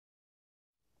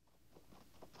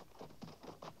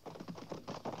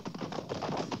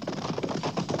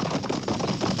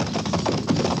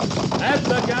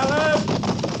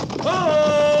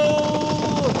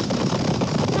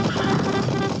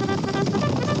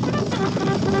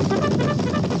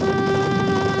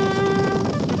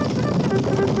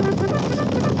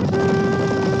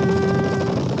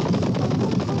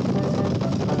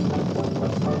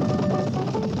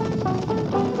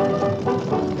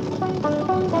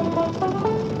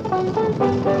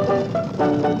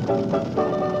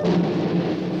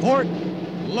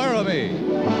Laramie.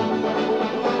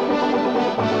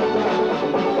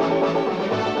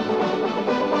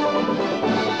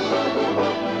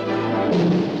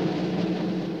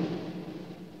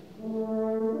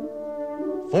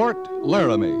 Fort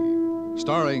Laramie,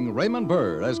 starring Raymond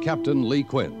Burr as Captain Lee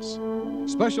Quince.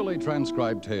 Specially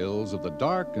transcribed tales of the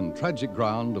dark and tragic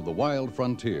ground of the wild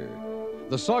frontier,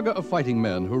 the saga of fighting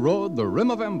men who rode the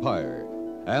rim of empire,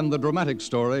 and the dramatic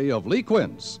story of Lee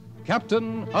Quince,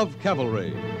 Captain of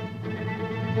Cavalry.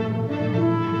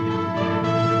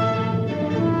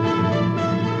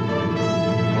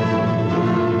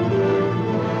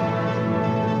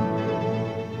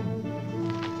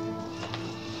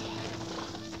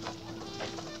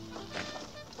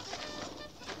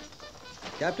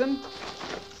 Captain?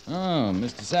 Oh,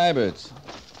 Mr. Syberts.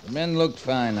 The men looked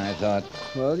fine, I thought.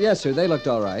 Well, yes, sir. They looked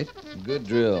all right. Good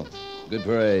drill. Good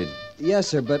parade. Yes,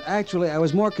 sir, but actually I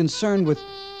was more concerned with...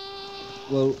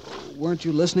 Well, weren't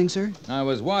you listening, sir? I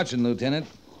was watching, Lieutenant.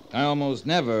 I almost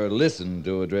never listen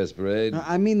to a dress parade.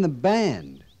 I mean the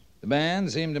band. The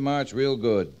band seemed to march real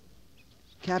good.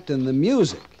 Captain, the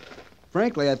music.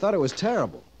 Frankly, I thought it was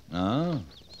terrible. Oh?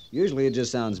 Usually it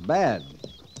just sounds bad.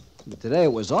 But today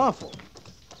it was awful.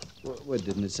 What,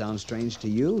 didn't it sound strange to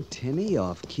you? Tinny,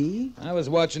 off-key? I was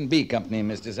watching B Company,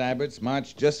 Mr. Syberts.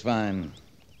 Marched just fine.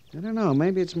 I don't know.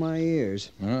 Maybe it's my ears.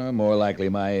 More likely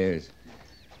my ears.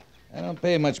 I don't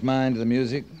pay much mind to the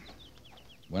music.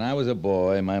 When I was a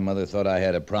boy, my mother thought I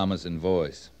had a promising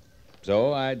voice.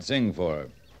 So I'd sing for her.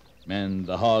 And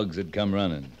the hogs would come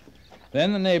running.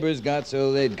 Then the neighbors got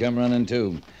so they'd come running,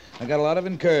 too. I got a lot of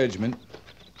encouragement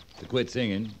to quit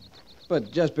singing.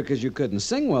 But just because you couldn't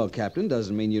sing well, Captain,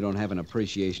 doesn't mean you don't have an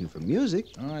appreciation for music.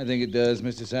 Oh, I think it does,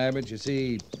 Mr. Syberts. You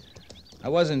see, I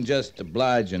wasn't just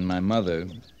obliging my mother.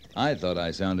 I thought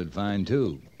I sounded fine,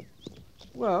 too.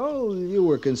 Well, you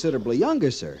were considerably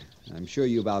younger, sir. I'm sure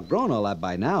you've outgrown all that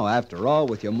by now. After all,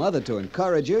 with your mother to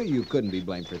encourage you couldn't be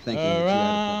blamed for thinking that you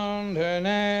had Around her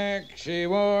neck she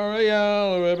wore a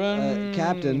yellow ribbon.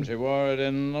 Captain. She wore it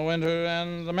in the winter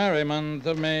and the merry month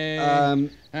of May.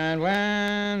 And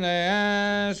when they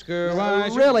asked her why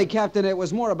Really, Captain, it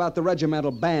was more about the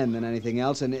regimental band than anything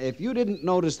else, and if you didn't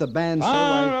notice the band,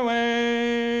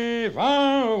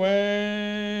 Far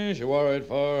away, she wore it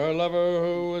for her lover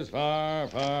who was far,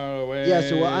 far away. Yes,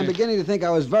 sir, well, I'm beginning to think I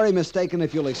was very mistaken,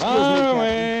 if you'll excuse me,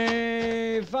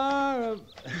 Captain. Far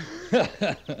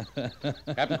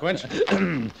Captain Quince.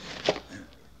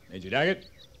 Major Daggett.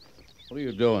 What are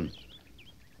you doing?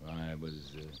 I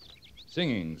was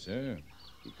singing, sir.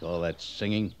 You call that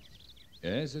singing?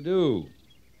 Yes, I do.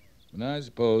 But I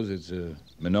suppose it's a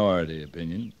minority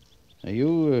opinion. Are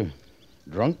you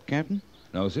drunk, Captain?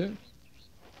 No, sir.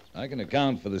 I can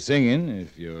account for the singing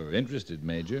if you're interested,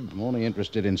 Major. I'm only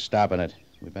interested in stopping it.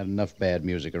 We've had enough bad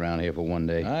music around here for one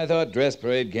day. I thought dress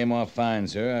parade came off fine,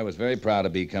 sir. I was very proud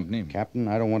of B Company. Captain,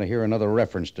 I don't want to hear another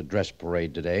reference to dress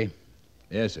parade today.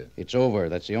 Yes, sir. It's over.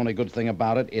 That's the only good thing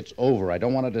about it. It's over. I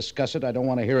don't want to discuss it. I don't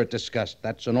want to hear it discussed.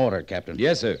 That's an order, Captain.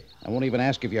 Yes, sir. I won't even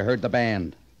ask if you heard the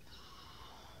band.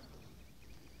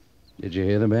 Did you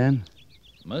hear the band?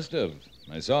 Must have.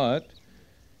 I saw it.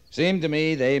 Seemed to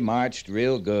me they marched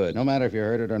real good. No matter if you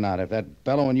heard it or not. If that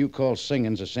bellowing you call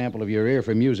singing's a sample of your ear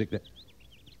for music that...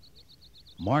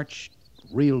 Marched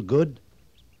real good?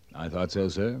 I thought so,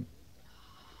 sir.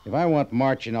 If I want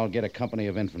marching, I'll get a company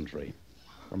of infantry.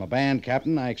 From a band,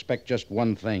 Captain, I expect just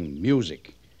one thing,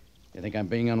 music. You think I'm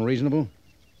being unreasonable?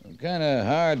 Kind of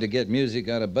hard to get music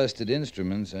out of busted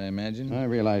instruments, I imagine. I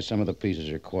realize some of the pieces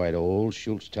are quite old.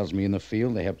 Schultz tells me in the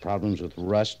field they have problems with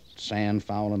rust, sand,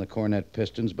 foul in the cornet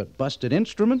pistons, but busted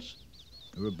instruments?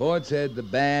 The report said the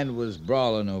band was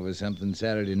brawling over something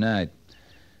Saturday night.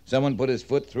 Someone put his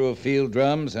foot through a field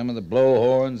drum. Some of the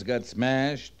blowhorns got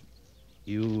smashed.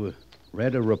 You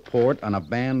read a report on a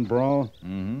band brawl?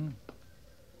 Mm-hmm.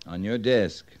 On your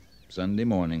desk, Sunday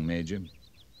morning, Major.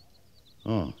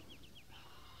 Oh.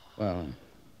 Well,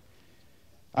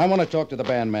 I want to talk to the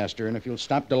bandmaster, and if you'll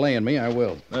stop delaying me, I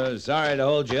will. Sorry to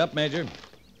hold you up, Major.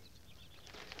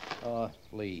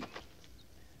 Lee.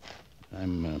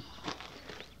 I'm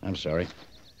sorry.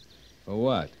 For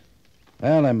what?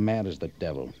 Well, I'm mad as the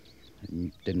devil.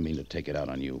 I didn't mean to take it out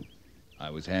on you. I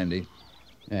was handy.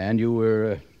 And you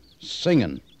were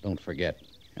singing, don't forget.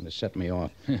 Kind of set me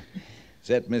off.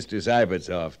 Set Mr.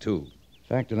 Syberts off, too.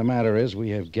 Fact of the matter is, we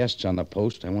have guests on the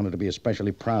post. I wanted to be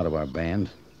especially proud of our band.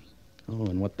 Oh,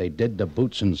 and what they did to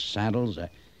Boots and Saddles, I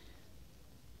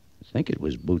think it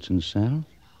was Boots and Saddles.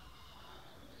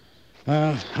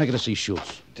 I gotta see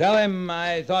Schultz. Tell him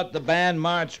I thought the band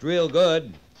marched real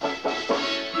good.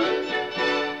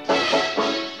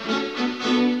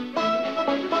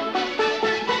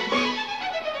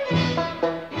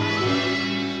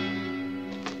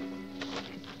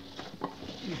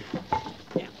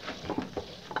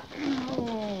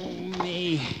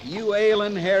 You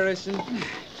ailing, Harrison?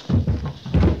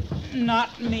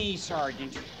 Not me,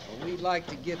 Sergeant. Well, we'd like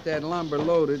to get that lumber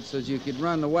loaded so you could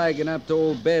run the wagon up to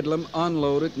old Bedlam,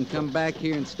 unload it, and come back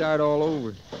here and start all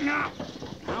over. No,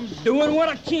 I'm doing what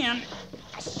I can.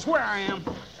 I swear I am.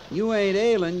 You ain't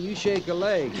ailing, you shake a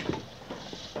leg.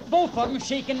 Both of them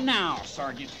shaking now,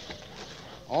 Sergeant.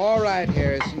 All right,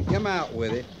 Harrison, come out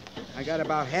with it. I got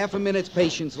about half a minute's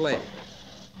patience left.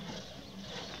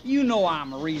 You know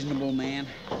I'm a reasonable man.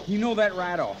 You know that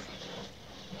right off.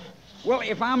 Well,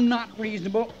 if I'm not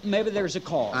reasonable, maybe there's a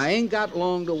cause. I ain't got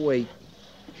long to wait.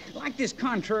 Like this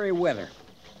contrary weather.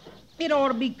 It ought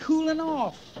to be cooling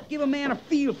off. Give a man a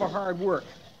feel for hard work.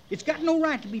 It's got no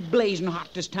right to be blazing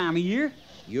hot this time of year.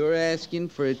 You're asking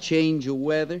for a change of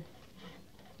weather?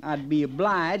 I'd be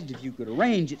obliged if you could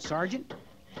arrange it, Sergeant.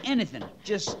 Anything,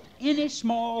 just any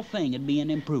small thing would be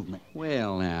an improvement.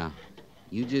 Well, now,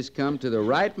 you just come to the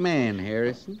right man,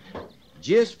 Harrison.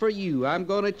 Just for you, I'm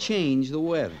going to change the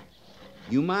weather.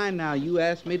 You mind now you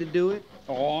asked me to do it?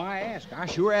 Oh, I ask. I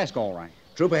sure ask, all right.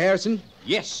 Trooper Harrison,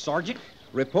 Yes, Sergeant.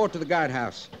 report to the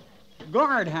guardhouse.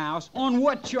 Guardhouse? On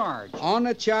what charge? On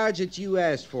the charge that you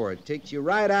asked for. It takes you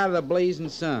right out of the blazing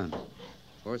sun.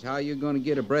 Of course, how you're going to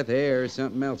get a breath of air is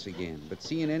something else again. But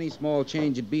seeing any small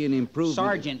change would be an improvement.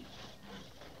 Sergeant,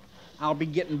 I'll be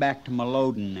getting back to my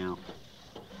loading now.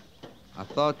 I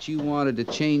thought you wanted to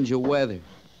change the weather.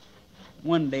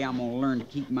 One day I'm going to learn to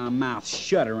keep my mouth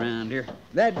shut around here.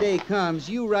 That day comes,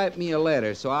 you write me a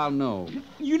letter so I'll know.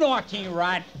 You know I can't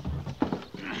write.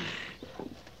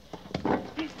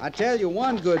 I tell you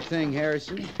one good thing,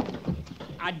 Harrison.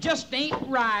 I just ain't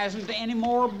rising to any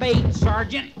more bait,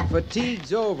 Sergeant.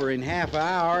 Fatigue's over in half an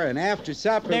hour, and after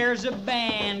supper... There's a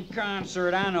band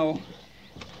concert, I know.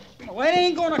 Well, it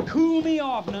ain't gonna cool me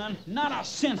off none. Not a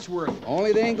cent's worth.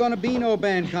 Only there ain't gonna be no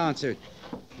band concert.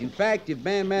 In fact, if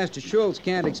Bandmaster Schultz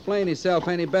can't explain himself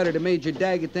any better to Major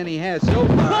Daggett than he has so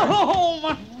far... Oh,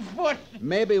 my foot!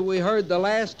 Maybe we heard the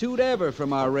last toot ever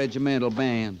from our regimental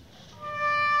band.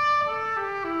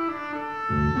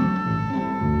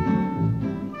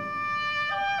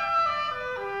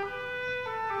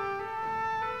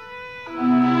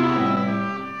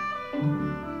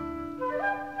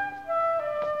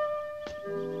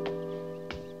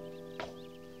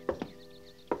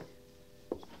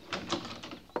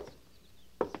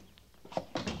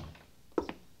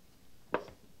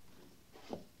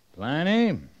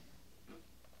 Pliny?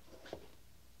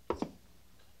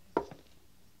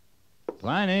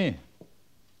 Pliny?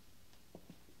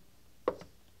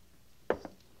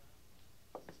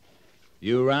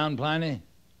 You around, Pliny?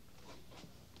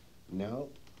 No.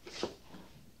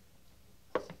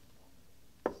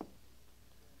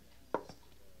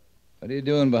 What are you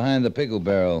doing behind the pickle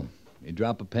barrel? You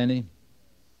drop a penny?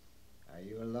 Are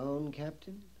you alone,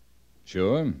 Captain?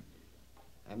 Sure.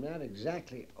 I'm not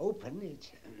exactly open.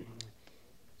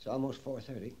 It's almost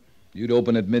 4:30. You'd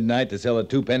open at midnight to sell a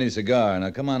 2-penny cigar. Now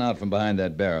come on out from behind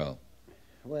that barrel.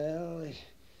 Well,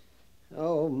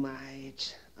 oh my,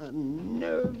 it's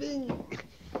unnerving.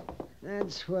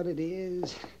 That's what it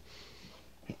is.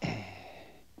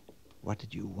 What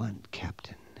did you want,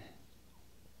 Captain?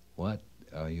 What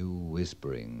are you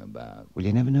whispering about? Well,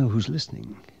 you never know who's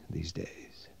listening these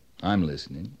days. I'm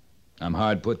listening. I'm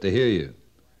hard put to hear you.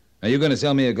 Are you going to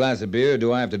sell me a glass of beer, or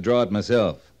do I have to draw it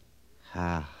myself?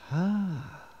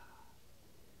 Ha-ha.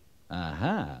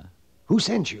 Aha. Who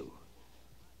sent you?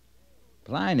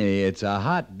 Pliny, it's a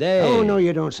hot day. Oh, no,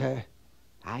 you don't, sir.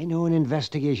 I know an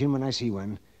investigation when I see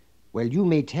one. Well, you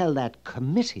may tell that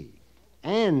committee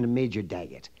and Major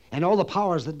Daggett and all the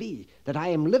powers that be that I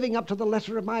am living up to the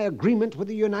letter of my agreement with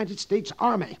the United States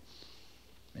Army.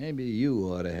 Maybe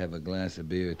you ought to have a glass of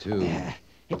beer, too.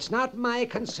 It's not my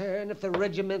concern if the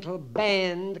regimental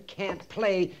band can't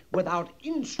play without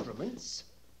instruments.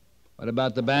 What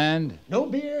about the band? No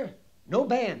beer, no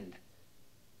band.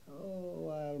 Oh,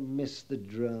 I'll miss the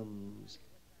drums.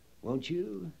 Won't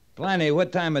you? Pliny,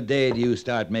 what time of day do you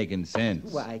start making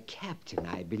sense? Why, Captain,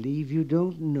 I believe you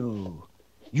don't know.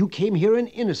 You came here in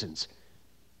innocence.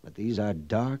 But these are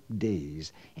dark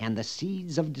days, and the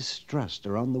seeds of distrust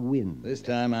are on the wind. This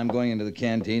time I'm going into the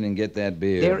canteen and get that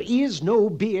beer. There is no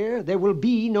beer. There will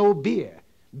be no beer.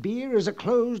 Beer is a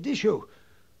closed issue.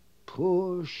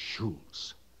 Poor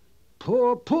Schultz.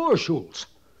 Poor Schultz.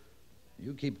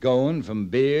 You keep going from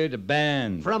beer to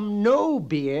band. From no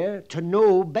beer to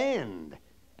no band.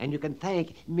 And you can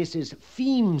thank Mrs.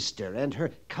 Feemster and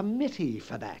her committee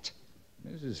for that.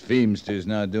 Mrs. Feemster's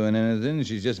not doing anything.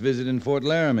 She's just visiting Fort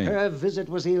Laramie. Her visit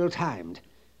was ill-timed,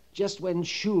 just when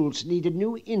Schultz needed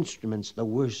new instruments the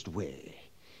worst way.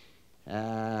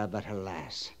 But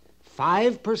alas,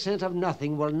 5% of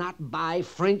nothing will not buy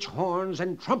French horns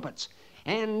and trumpets.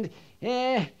 And,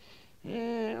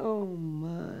 oh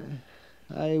my,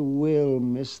 I will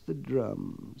miss the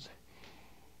drums.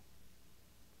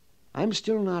 I'm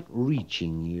still not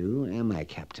reaching you, am I,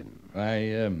 Captain?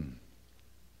 I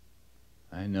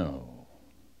know.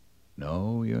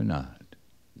 No, you're not.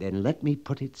 Then let me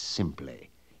put it simply.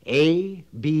 A,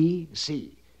 B,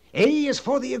 C. A is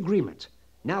for the agreement.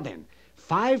 Now then,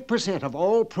 5% of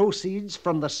all proceeds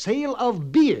from the sale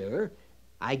of beer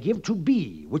I give to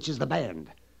B, which is the band.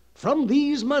 From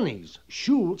these monies,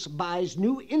 Schultz buys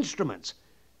new instruments.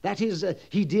 That is,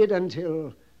 he did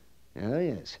until... Oh,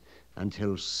 yes,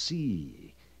 until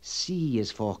C. C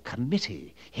is for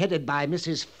committee, headed by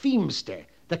Mrs. Feemster,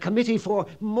 the Committee for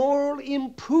Moral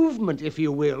Improvement, if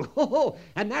you will. Oh,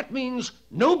 and that means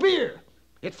no beer.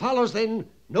 It follows, then,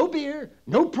 no beer,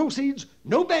 no proceeds,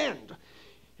 no band.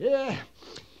 Yeah.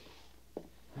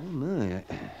 Oh, my.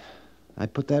 I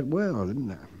put that well,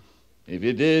 didn't I? If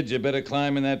you did, you better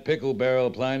climb in that pickle barrel,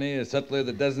 Pliny. A sutler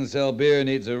that doesn't sell beer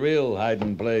needs a real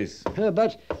hiding place.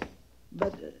 But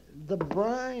the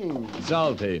brine.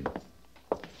 Salty.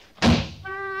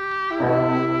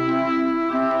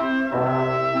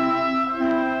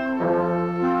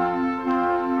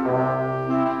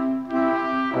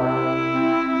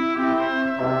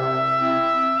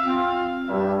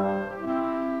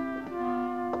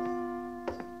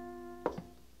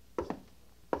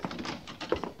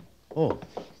 Oh,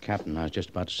 Captain, I was just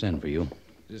about to send for you.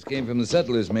 Just came from the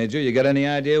settlers, Major. You got any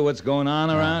idea what's going on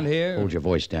around here? Hold your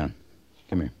voice down.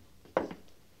 Come here.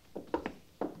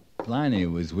 Pliny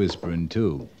was whispering,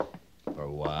 too, for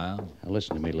a while. Now,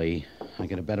 listen to me, Lee. I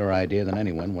get a better idea than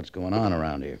anyone what's going on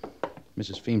around here.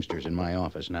 Mrs. Feemster's in my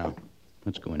office now.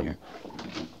 Let's go in here.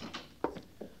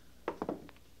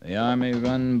 The army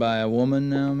run by a woman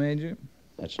now, Major?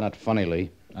 That's not funny,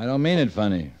 Lee. I don't mean it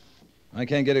funny. I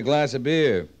can't get a glass of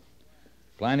beer.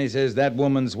 Pliny says that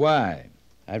woman's why.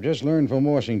 I've just learned from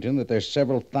Washington that there's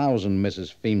several thousand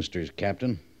Mrs. Feemsters,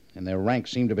 Captain, and their ranks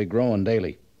seem to be growing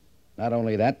daily. Not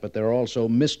only that, but there are also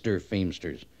Mr.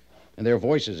 Feemsters, and their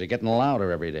voices are getting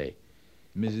louder every day.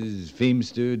 Mrs.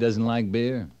 Feemster doesn't like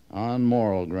beer? On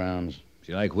moral grounds.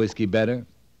 She like whiskey better?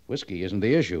 Whiskey isn't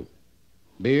the issue.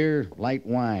 Beer, light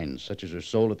wines, such as are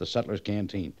sold at the sutler's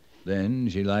canteen. Then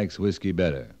she likes whiskey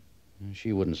better.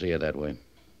 She wouldn't see it that way.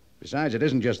 Besides, it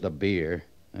isn't just the beer.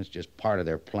 That's just part of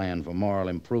their plan for moral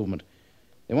improvement.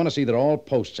 They want to see that all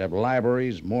posts have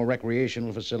libraries, more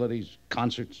recreational facilities,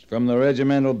 concerts. From the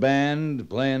regimental band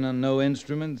playing on no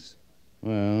instruments?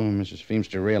 Well, Mrs.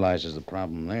 Feemster realizes the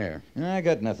problem there. I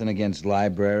got nothing against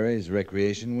libraries,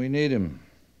 recreation. We need 'em.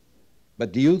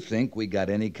 But do you think we got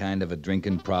any kind of a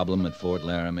drinking problem at Fort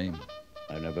Laramie?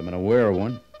 I've never been aware of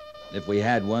one. If we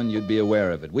had one, you'd be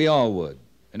aware of it. We all would.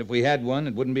 And if we had one,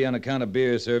 it wouldn't be on account of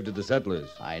beer served to the settlers.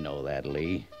 I know that,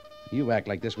 Lee. You act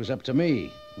like this was up to me.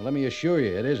 Well, let me assure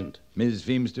you, it isn't. Ms.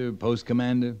 Feemster, post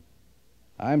commander?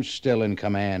 I'm still in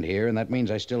command here, and that means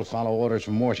I still follow orders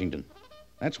from Washington.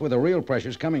 That's where the real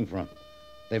pressure's coming from.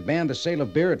 They've banned the sale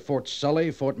of beer at Fort Sully,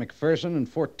 Fort McPherson, and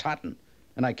Fort Totten,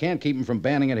 and I can't keep them from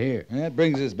banning it here. That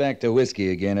brings us back to whiskey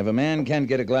again. If a man can't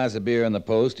get a glass of beer on the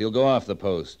post, he'll go off the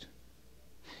post.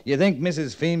 You think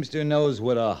Mrs. Feemster knows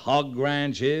what a hog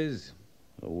ranch is?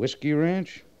 A whiskey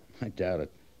ranch? I doubt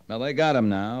it. Well, they got 'em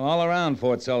now, all around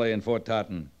Fort Sully and Fort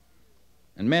Totten.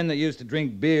 And men that used to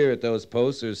drink beer at those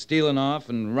posts are stealing off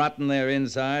and rotting their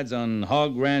insides on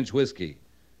hog ranch whiskey.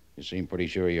 You seem pretty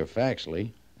sure of your facts,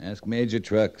 Lee. Ask Major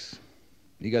Trucks.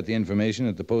 He got the information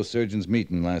at the post surgeons'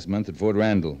 meeting last month at Fort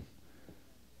Randall.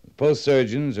 The post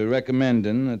surgeons are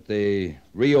recommending that they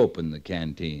reopen the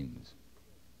canteens.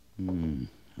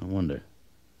 I wonder.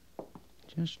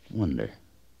 Just wonder.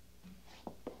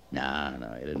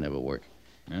 No, it'd never work.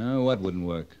 Oh, what wouldn't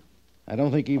work? I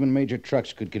don't think even Major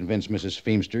Trucks could convince Mrs.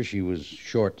 Feemster she was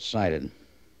short-sighted.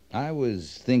 I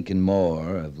was thinking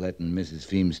more of letting Mrs.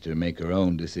 Feemster make her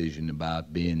own decision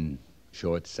about being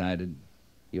short-sighted.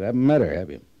 You haven't met her, have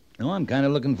you? No, I'm kind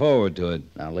of looking forward to it.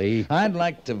 Now, Lee. I'd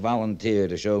like to volunteer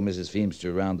to show Mrs.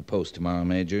 Feemster around the post tomorrow,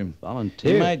 Major.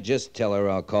 Volunteer? You might just tell her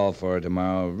I'll call for her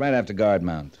tomorrow, right after guard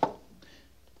mount.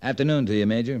 Afternoon to you,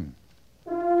 Major.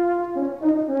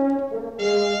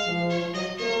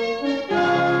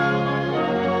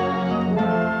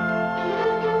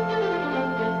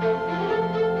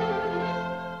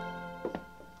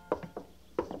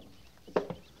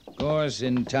 Of course,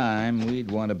 in time,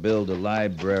 we'd want to build a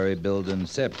library building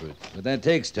separate, but that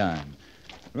takes time.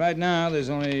 Right now, there's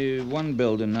only one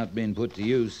building not being put to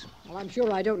use. Well, I'm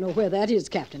sure I don't know where that is,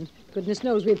 Captain. Goodness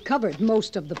knows we've covered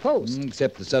most of the post.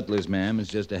 Except the sutler's, ma'am. It's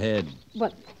just ahead.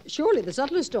 But surely the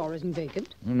sutler's store isn't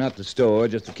vacant. Not the store,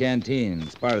 just the canteen.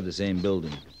 It's part of the same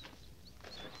building.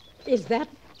 Is that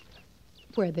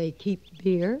where they keep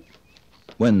beer?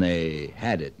 When they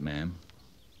had it, ma'am.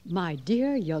 My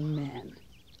dear young man,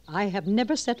 I have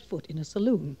never set foot in a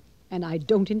saloon, and I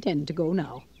don't intend to go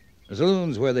now. The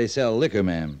saloon's where they sell liquor,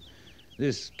 ma'am.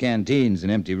 This canteen's an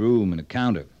empty room and a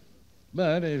counter.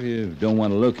 But if you don't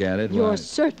want to look at it, You're why...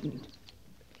 certain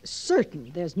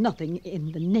there's nothing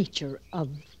in the nature of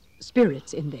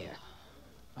spirits in there?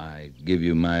 I give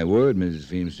you my word, Mrs.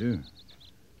 Feemster.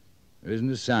 There isn't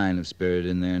a sign of spirit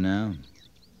in there now.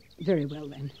 Very well,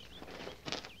 then.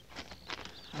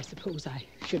 I suppose I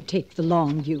should take the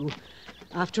long view.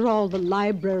 After all, the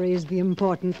library is the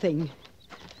important thing.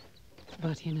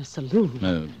 But in a saloon...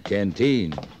 A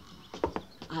canteen.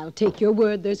 I'll take your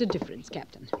word there's a difference,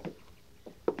 Captain.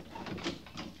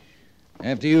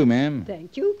 After you, ma'am.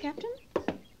 Thank you, Captain.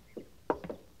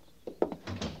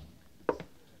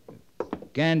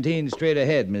 Canteen straight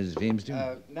ahead, Mrs.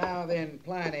 Feemster. Now then,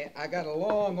 Pliny, I got a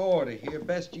long order here.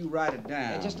 Best you write it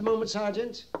down. Just a moment,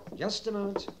 Sergeant. Just a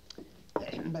moment.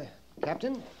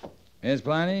 Captain? Yes,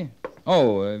 Pliny?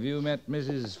 Oh, have you met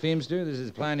Mrs. Feemster? This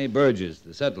is Pliny Burgess,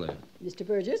 the sutler. Mr.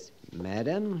 Burgess?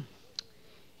 Madam?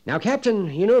 Now, Captain,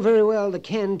 you know very well the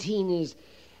canteen is...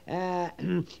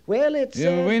 well, it's...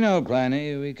 Yeah, we know,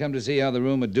 Pliny. We come to see how the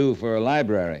room would do for a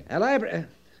library. A library...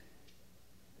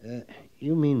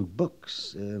 you mean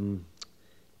books, and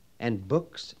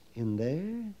books in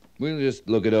there? We'll just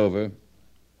look it over.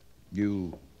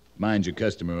 You mind your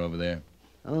customer over there.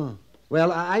 Oh,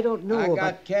 well, I don't know I about...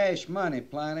 got cash money,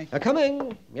 Pliny.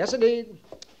 Coming. Yes, indeed.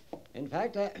 In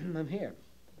fact, I'm here.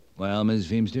 Well,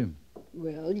 Mrs. Feemster?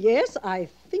 Well, yes, I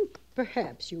think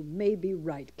perhaps you may be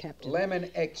right, Captain. Lemon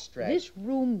extract. This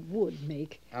room would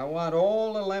make... I want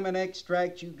all the lemon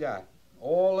extract you got.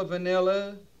 All the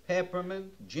vanilla,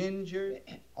 peppermint, ginger.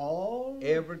 All?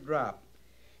 Every drop.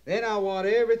 Then I want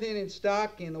everything in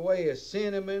stock in the way of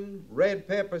cinnamon, red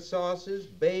pepper sauces,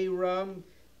 bay rum.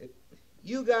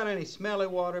 You got any smelly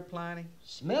water, Pliny?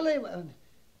 Smelly?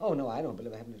 Oh, no, I don't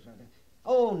believe I have any...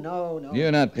 Oh, no.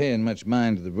 You're not paying much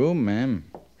mind to the room, ma'am.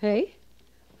 Hey?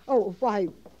 Oh, why...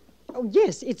 Oh,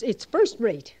 yes, it's first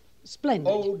rate. Splendid.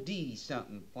 O.D.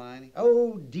 something, Pliny.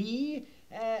 O.D.?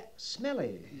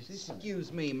 Smelly.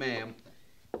 Excuse me, ma'am.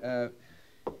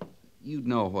 You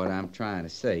know what I'm trying to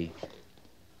say.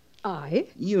 I?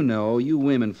 You know, you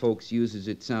women folks uses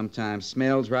it sometimes.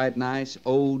 Smells right nice.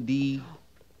 O.D.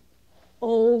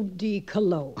 O.D.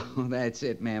 Cologne. Oh, that's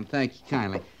it, ma'am. Thank you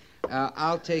kindly.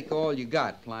 I'll take all you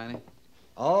got, Pliny.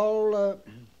 All,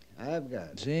 I've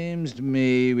got. Seems to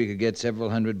me we could get several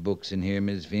hundred books in here,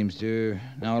 Mrs. Feemster.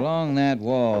 Now, along that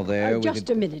wall there, Just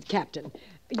a minute, Captain.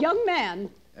 Young man.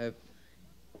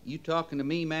 You talking to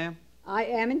me, ma'am? I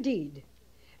am indeed.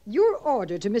 Your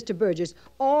order to Mr. Burgess,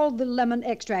 all the lemon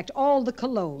extract, all the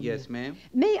cologne. Yes, ma'am.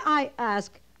 May I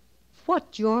ask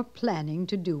what you're planning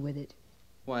to do with it?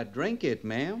 Why, drink it,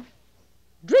 ma'am.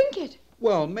 Drink it?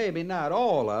 Well, maybe not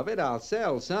all of it. I'll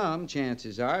sell some,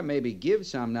 chances are. Maybe give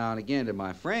some now and again to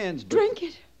my friends. But... Drink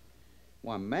it?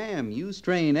 Why, ma'am, you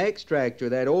strain extract or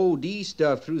that O.D.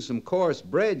 stuff through some coarse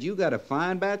bread, you got a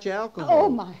fine batch of alcohol. Oh,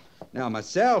 my. Now,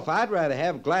 myself, I'd rather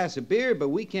have a glass of beer, but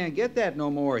we can't get that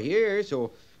no more here,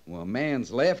 so, well,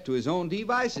 man's left to his own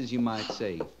devices, you might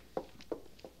say.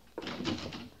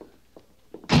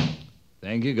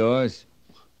 Thank you, Gorse.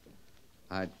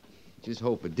 I just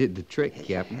hope it did the trick,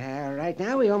 Captain. Right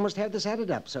now, we almost have this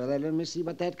added up, so let me see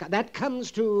what that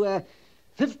comes to,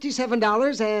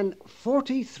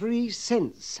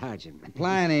 $57.43, Sergeant.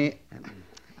 Pliny,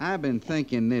 I've been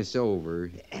thinking this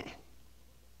over.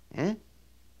 Huh?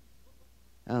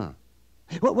 Oh.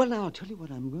 Well, now, I'll tell you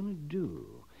what I'm going to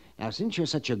do. Now, since you're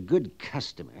such a good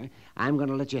customer, I'm going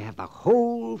to let you have the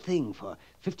whole thing for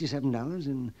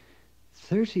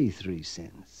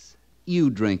 $57.33. You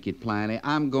drink it, Pliny.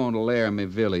 I'm going to Laramie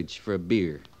Village for a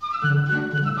beer.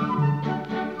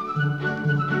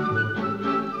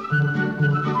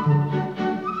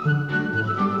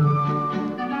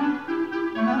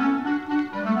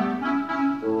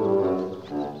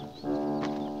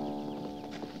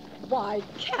 Why,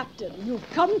 Captain, you've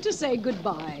come to say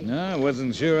goodbye. No, I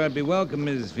wasn't sure I'd be welcome,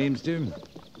 Mrs. Feemster.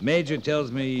 Major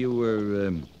tells me you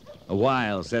were a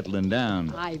while settling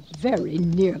down. I very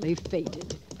nearly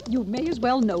fainted. You may as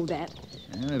well know that.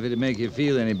 Well, if it'd make you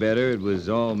feel any better, it was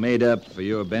all made up for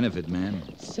your benefit, ma'am.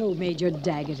 So Major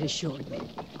Daggett assured me.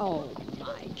 Oh,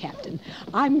 my, Captain.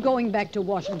 I'm going back to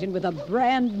Washington with a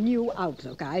brand new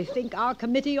outlook. I think our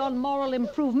Committee on Moral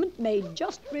Improvement may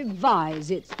just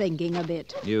revise its thinking a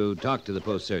bit. You talked to the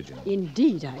post surgeon.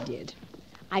 Indeed, I did.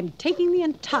 I'm taking the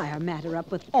entire matter up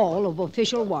with all of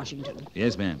official Washington.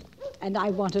 Yes, ma'am. And I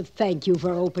want to thank you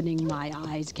for opening my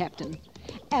eyes, Captain.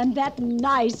 And that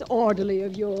nice orderly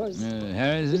of yours.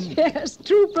 Harrison? Yes,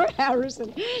 Trooper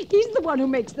Harrison. He's the one who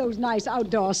makes those nice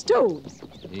outdoor stoves.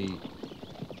 He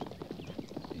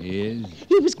is?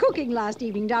 He was cooking last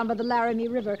evening down by the Laramie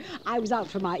River. I was out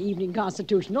for my evening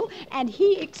constitutional, and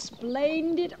he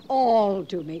explained it all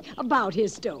to me about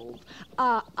his stove.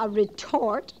 A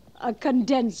retort, a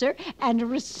condenser, and a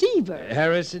receiver.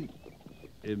 Harrison?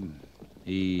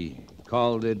 He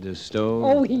called it a stove?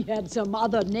 Oh, he had some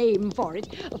other name for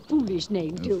it. A foolish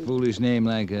name, too. A foolish name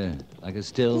like a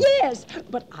still? Yes,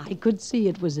 but I could see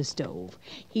it was a stove.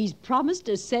 He's promised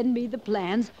to send me the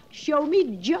plans, show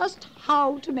me just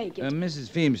how to make it. Mrs.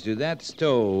 Feemster, that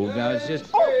stove, now it's just...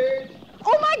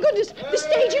 Oh, my goodness, the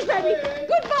stage is ready.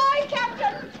 Goodbye,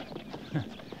 Captain.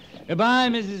 Goodbye,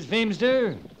 Mrs.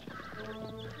 Feemster.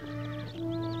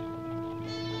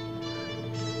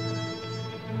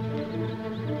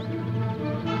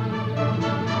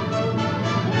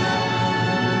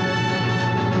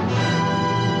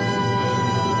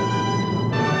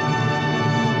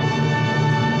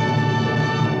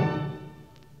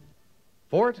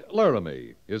 Fort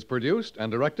Laramie is produced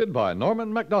and directed by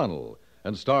Norman MacDonald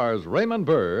and stars Raymond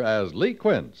Burr as Lee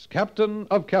Quince, Captain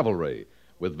of Cavalry,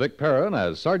 with Vic Perrin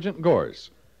as Sergeant Gorse.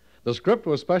 The script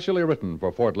was specially written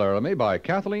for Fort Laramie by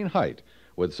Kathleen Height,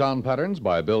 with sound patterns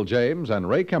by Bill James and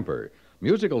Ray Kemper,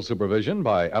 musical supervision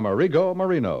by Amerigo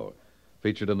Marino.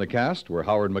 Featured in the cast were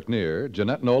Howard McNear,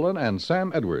 Jeanette Nolan, and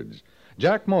Sam Edwards.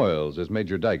 Jack Moyles is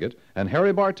Major Daggett, and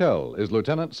Harry Bartell is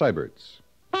Lieutenant Seiberts.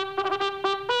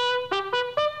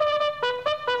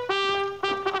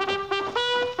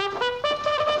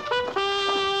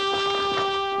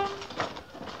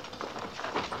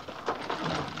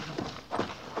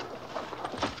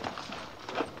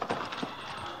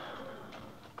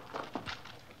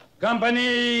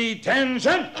 Company,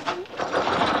 tension!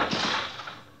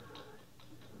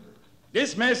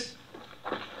 Dismiss.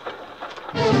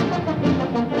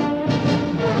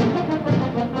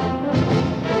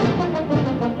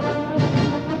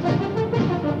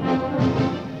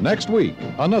 Next week,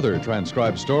 another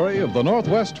transcribed story of the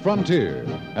Northwest frontier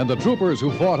and the troopers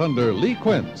who fought under Lee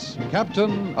Quince,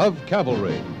 Captain of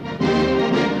Cavalry.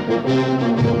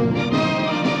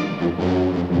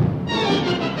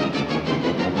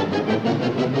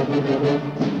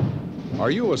 Are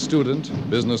you a student,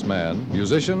 businessman,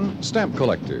 musician, stamp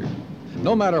collector?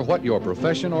 No matter what your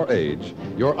profession or age,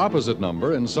 your opposite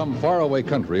number in some faraway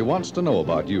country wants to know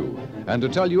about you and to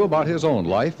tell you about his own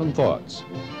life and thoughts.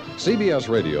 CBS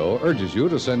Radio urges you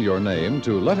to send your name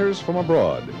to Letters from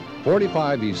Abroad,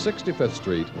 45 East 65th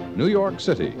Street, New York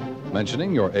City,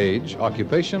 mentioning your age,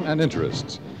 occupation, and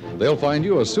interests. They'll find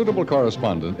you a suitable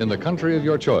correspondent in the country of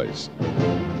your choice.